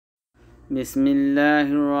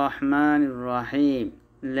বিসমিল্লাহির রহমানির রহিম।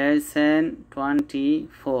 লেসন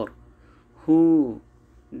 24। হু,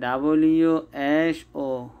 W S ও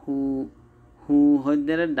হু। হু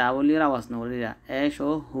হইতে ডাব্লিউর আওয়াজ নকরিয়া এস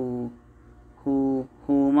ও হু। হু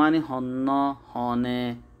হু মানে হন্ন হনে,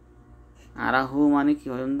 আর হু মানে কি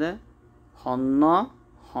হইতে হন্ন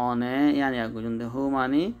হনে ইয়ানি আগুজুন্দে হু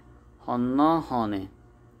মানে হন্ন হনে।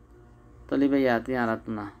 তলিবে ইয়াতি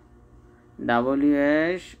আরাতনা ডাব্লিউ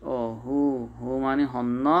এস ও হু। হু মানে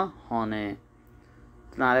হন্ন হনে।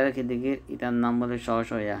 নারে রেখে দিকে ইটার নাম বলে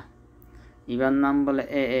সয়া, ইবার নাম বলে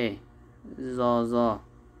এ জ জ,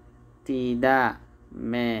 তিদা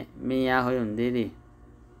মে মিয়া হইন দিদি।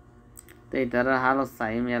 তো ইতার হালত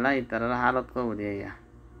চাই মেলা, ইতার হালত কব দিয়া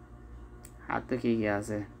হাতে কি কি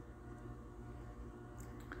আছে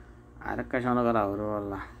আরেকটা শোনা করা হলো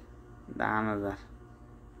আল্লাহ 10,000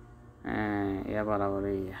 ইয়া বরাবর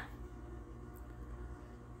ইয়া।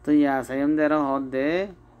 তো ইয়া সাইম দেরা হদে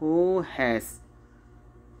হু হ্যাজ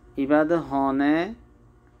ইবাদ হনে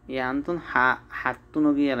ইয়ান্তন হাততুন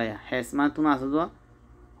গিয়ে হ্যাজ মাতুন আছে তো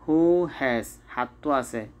হু হ্যাজ হাতটো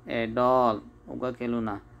আছে এ ডল ওগা খেলু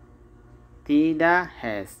না। তিদা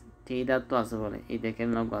হ্যাজ তিদা তো আছে বলে এই দেখে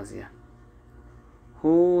নগ আসিয়া।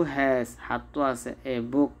 হু হ্যাজ হাতটো আছে এ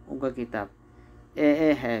বুক ওগা কিতাব এ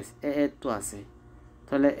হ্যাজ এ তো আছে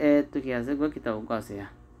তাহলে এ তো কি আছে গো কিতাব ওগা আসিয়া।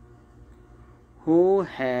 হু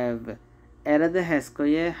হ্যাভ এরাদে হ্যাজ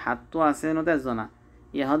কয়ে হাতটো আছে নতে জনা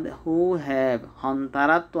ইহদ হু হ্যাভ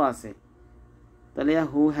হন্তারাত তো আছে তাহলে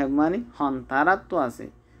হু হ্যাভ মানে হন্তারাত তো আছে।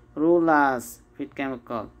 রুলাস fit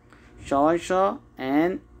chemical শয়শ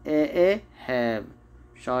N A have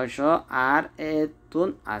শয়শ আর এ তুন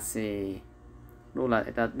আছে। রুলার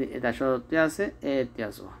এটা সত্যি আছে এতে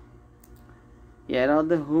আছে। ইয়ার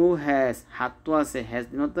মধ্যে হু হ্যাজ হাতটো আছে হ্যাজ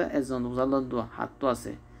দিনতে এজন বুঝাল দোয়া হাতটো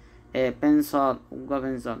আছে এ পেন্সল উগ্র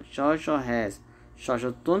পেন্সল শয়শ হ্যাজ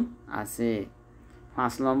শয়শতুন আছে।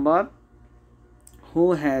 5 নম্বর হু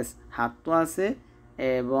হ্যাজ হাতটো আছে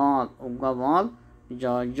এ বল উগ্র বল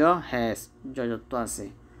জ হ্যাজ জয়ত্ব আছে।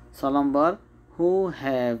 6 নম্বর হু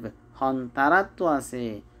হ্যাভ হন্তারাত্ব আছে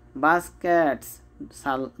বাস্কেটস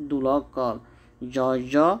সাল দুলকল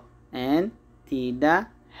জ এন্ড তিদা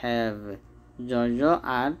হ্যাভ জ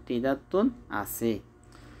আর তিদাতুন আছে।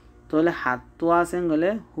 তাহলে হাতটো আছে গলে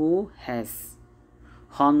হু হ্যাজ,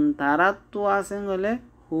 হন্তারাত্ব আছে গলে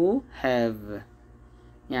হু হ্যাভ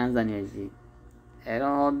ইয়ান জানিয়েছি। এর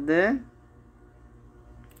মধ্যে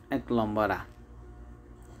 1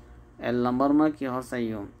 নম্বর মই কি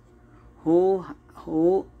হসাইম হু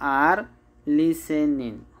আর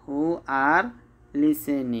লিসেনিং হু আর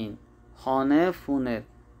লিসেনিং হনে ফুনের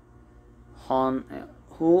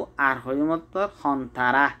হু আর হইমত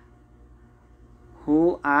হন্তারা হু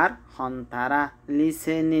আর হন্তারা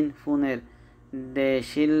লিসেনিং ফুনের দে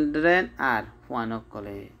চিলড্রেন আর ফুয়ানক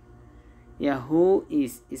কলে ইয়া হু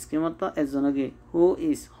ইজ ইসকে মতো এজনকে হু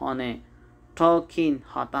ইজ হনে টকিন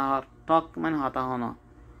হতাহর টক মানে হতাহন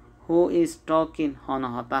হু ইজ টকিন হন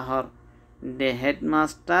হতাহর দে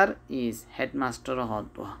হেডমাস্টার ইজ হেডমাস্টার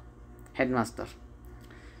হত headmaster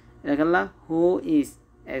এখালা who is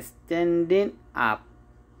standing up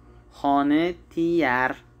হনে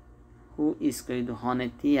থিয়ার হু ইজ কই দু হনে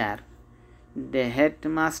থিয়ার দে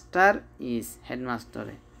হেডমাস্টার ইজ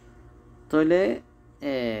হেডমাস্টারে। তাহলে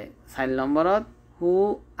 4 নম্বরত হু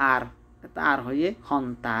আর এটা আর হয়ে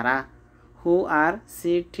হন্তারা হু আর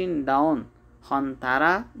সিটিং ডাউন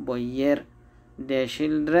হন্তারা বইয়ের দে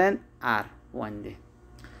চিলড্রেন আর ওয়ান দে।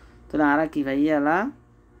 তাহলে আর কি ভাইয়ালা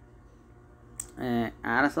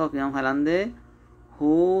আর সব কিরম খেলান দে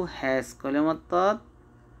হু হ্যাজ কলেমত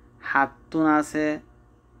হাততুন আছে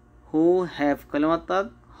হু হ্যাভ কলেমত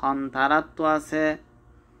হন্তারাত্ব আছে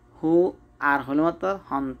হু আর হলেমত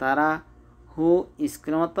হন্তারা হু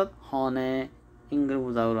ইস্কেমত হনে ইংরেজি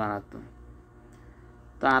বুঝাও আনাত।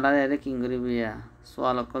 তো আরা এর কিংরি বিয়া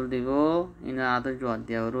সোয়াল অকল দিব ইনা আত জোয়ার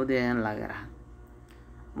দিয়া রো দিয়ে লাগে রা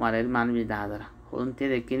মারের মানবি দাহাদারা হলতে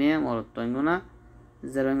দেখি নিয়ে মরত না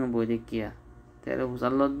যেরঙ বই দেখিয়া তেরে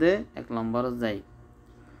বুঝার লদ্দে 1 নম্বর যাই।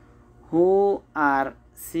 হু আর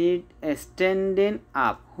seat standing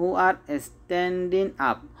up who R standing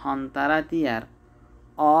up হন্তারা তিয়ার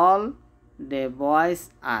all the বয়েস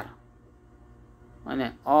আর মানে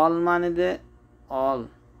অল মানে দে অল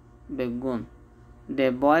বেগুন দে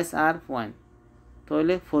বয়েস আর পয়েন্ট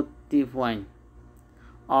তাহলে 40 পয়েন্ট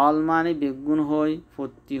অল মানে বেগুন হই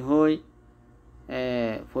 40 হই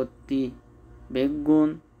 40 বেগুন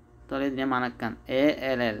তাহলে দিনে মানাকান এ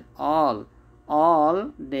এল এল অল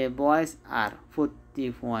দে বয়েস আর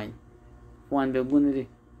 40 পয়েন্ট বেগুন রে।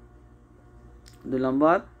 2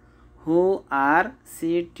 নম্বর হু আর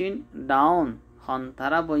সিটিং ডাউন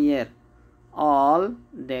হন্তারা বইয়ের all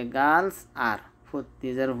the girls are ফত্তি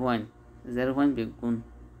zero point বেগুন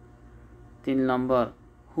 3 নম্বর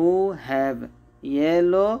who have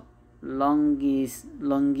yellow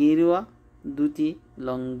লঙ্গিরুয়া দুটি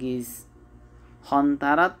লঙ্গিস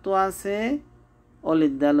হন্তারাত্ব আছে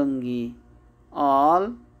অলিদ্দা লঙ্গি all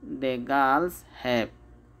the girls have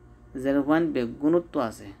 0 point বেগুনত্ব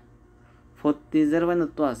আছে ফত্তি 0 point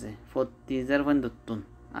উত্তর আছে ফত্তি 0 point উত্তর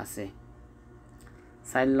আছে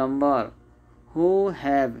 4 নম্বর who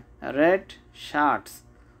have red shirts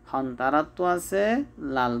হন্তারাত্ব আছে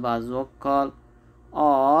লাল বাজু অক্ষর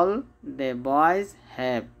all the boys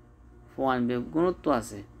have point বেগুনত্ব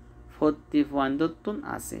আছে ফত্তি পয়েন্ট উত্তর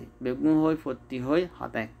আছে বেগুন হই ফত্তি হই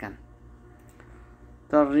হতা একখান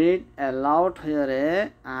তো রিড অ্যালাউড হয়ে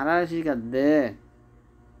আরা শিকার দে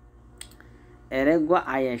এরে গো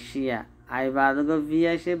আয়াশিয়া আই বাদগো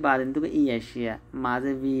ভিয়াশে বাদিনতুগো ইয়াশিয়া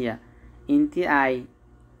মাঝে ভিয়া ইনতি আই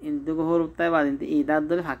ইনতুগো হরুতাই বাদিনতি ইদার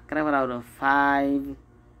ধরে ফাকরা পারাউরো 5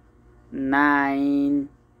 9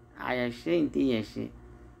 আয়াশে ইনতি ইয়াশে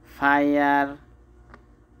ফায়ার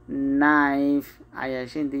নাইফ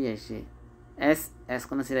আয়াশে ইনতি ইয়াশে এস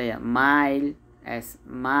কোন সিরাইয়া mile S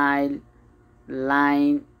mile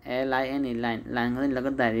line LINE line হলে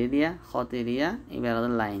লগত দাঁড়িয়ে দিয়া খতে দিয়া এবার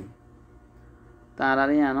লাইন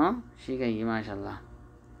তারারই আনো শিখাই মাশাল্লাহ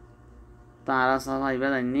তারা সব আইবা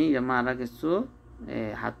জানি মারা কিছু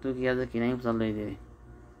হাতু কিয়া যে কিনাই ফুসাল লই দিয়ে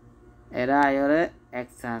এরা আয়রে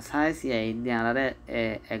এক্সারসাইজ ইয়াই দিয়ে আরে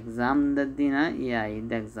এক্সাম দিনা ইয়াই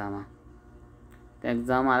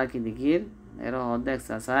এক্সাম আর কি দেখির এর হদ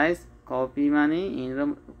এক্সারসাইজ কপি মানে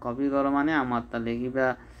ইনরম কপি করো মানে আমার তা লিখিবা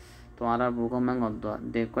তোমার বুক মঙ্গদ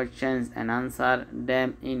the questions and answer them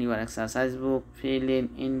in your exercise book fill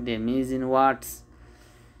in the missing words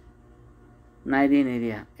নাইদিন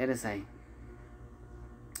area এরসাই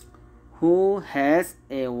who has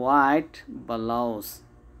a white blouse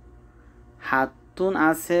হাতুন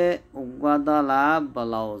আছে উগাদলা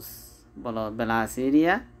blouse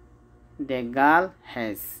area the girl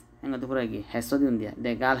has এঙ্গতে পুরা কি has তো দিন দিয়া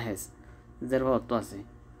the girl has জের অর্থ আছে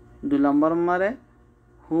 2 নম্বর মারে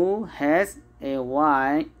who has a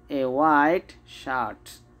white shirt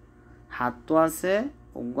হাতু আছে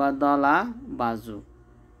উগাদলা বাজু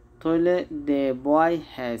তইলে the boy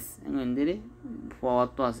has এঙ্গিরি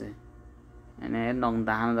অর্থ আছে এনে নং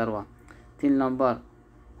দাহান দারওয়া 3 নম্বর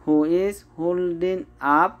who is holding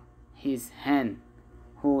up his hand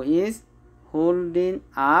who is holding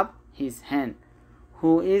up his hand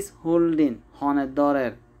who is holding হনে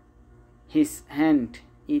দরের his hand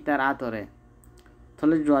ইতার আতরে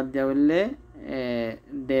তাহলে জবাব দেওয়া বললে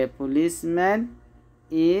the policeman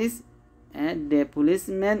is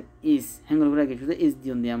হ্যাঙ্গল করে কি শুধু is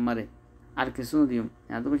দিউন দিয়া আমারে আর কিছু দিউম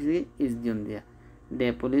এত কিছু is দিউন দিয়া the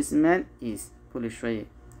policeman is পুলিশ হয়ে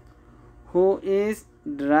who is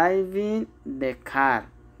driving the car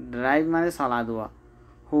drive মানে চলা দেওয়া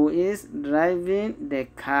who is driving the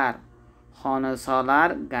car হন চলার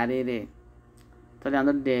গাড়ি রে তাহলে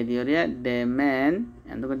আমাদের ডে দিও রে the man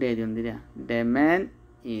এন্দকে ডে দিউন দিয়া the man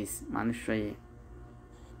is মানুষ হয়ে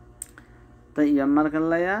তো ইয়ামার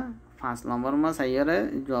কাল্লায়া 5 নম্বর মা সাইরে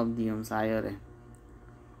জবাব দিউম সাইরে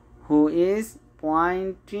who is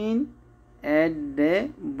pointing at the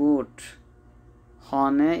boot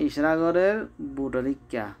হনে ইশারা করে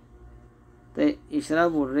বুটরিকা তো ইশারা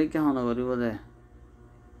বুটরিকা হন করিব দে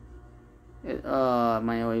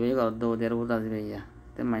মায়া হইবে কর দো দের বুট আসবে ইয়া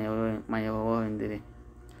তে মায়া বাবা হিন্দিরে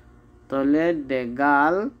তাহলে the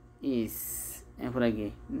girl is এরপরে কি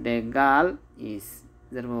the girl is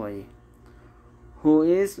এর বাবাই who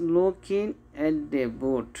is looking at the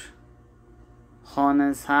boot হনে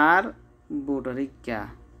সার বুটরিকা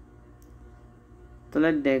তাহলে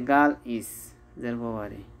the girl is এর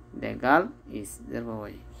বাবাই the girl is এর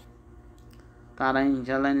বাবাই তারা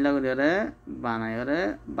ইনশাআল্লাহ ইনলা করে বানায়রে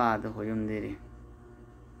বাদ হইম দেরি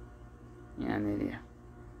ইয়ানি রিয়া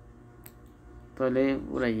তাহলে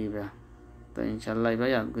উড়াইবা তো ইনশাআল্লাহ ভাই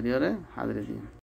ইয়াদ করিয়রে হাজির দিন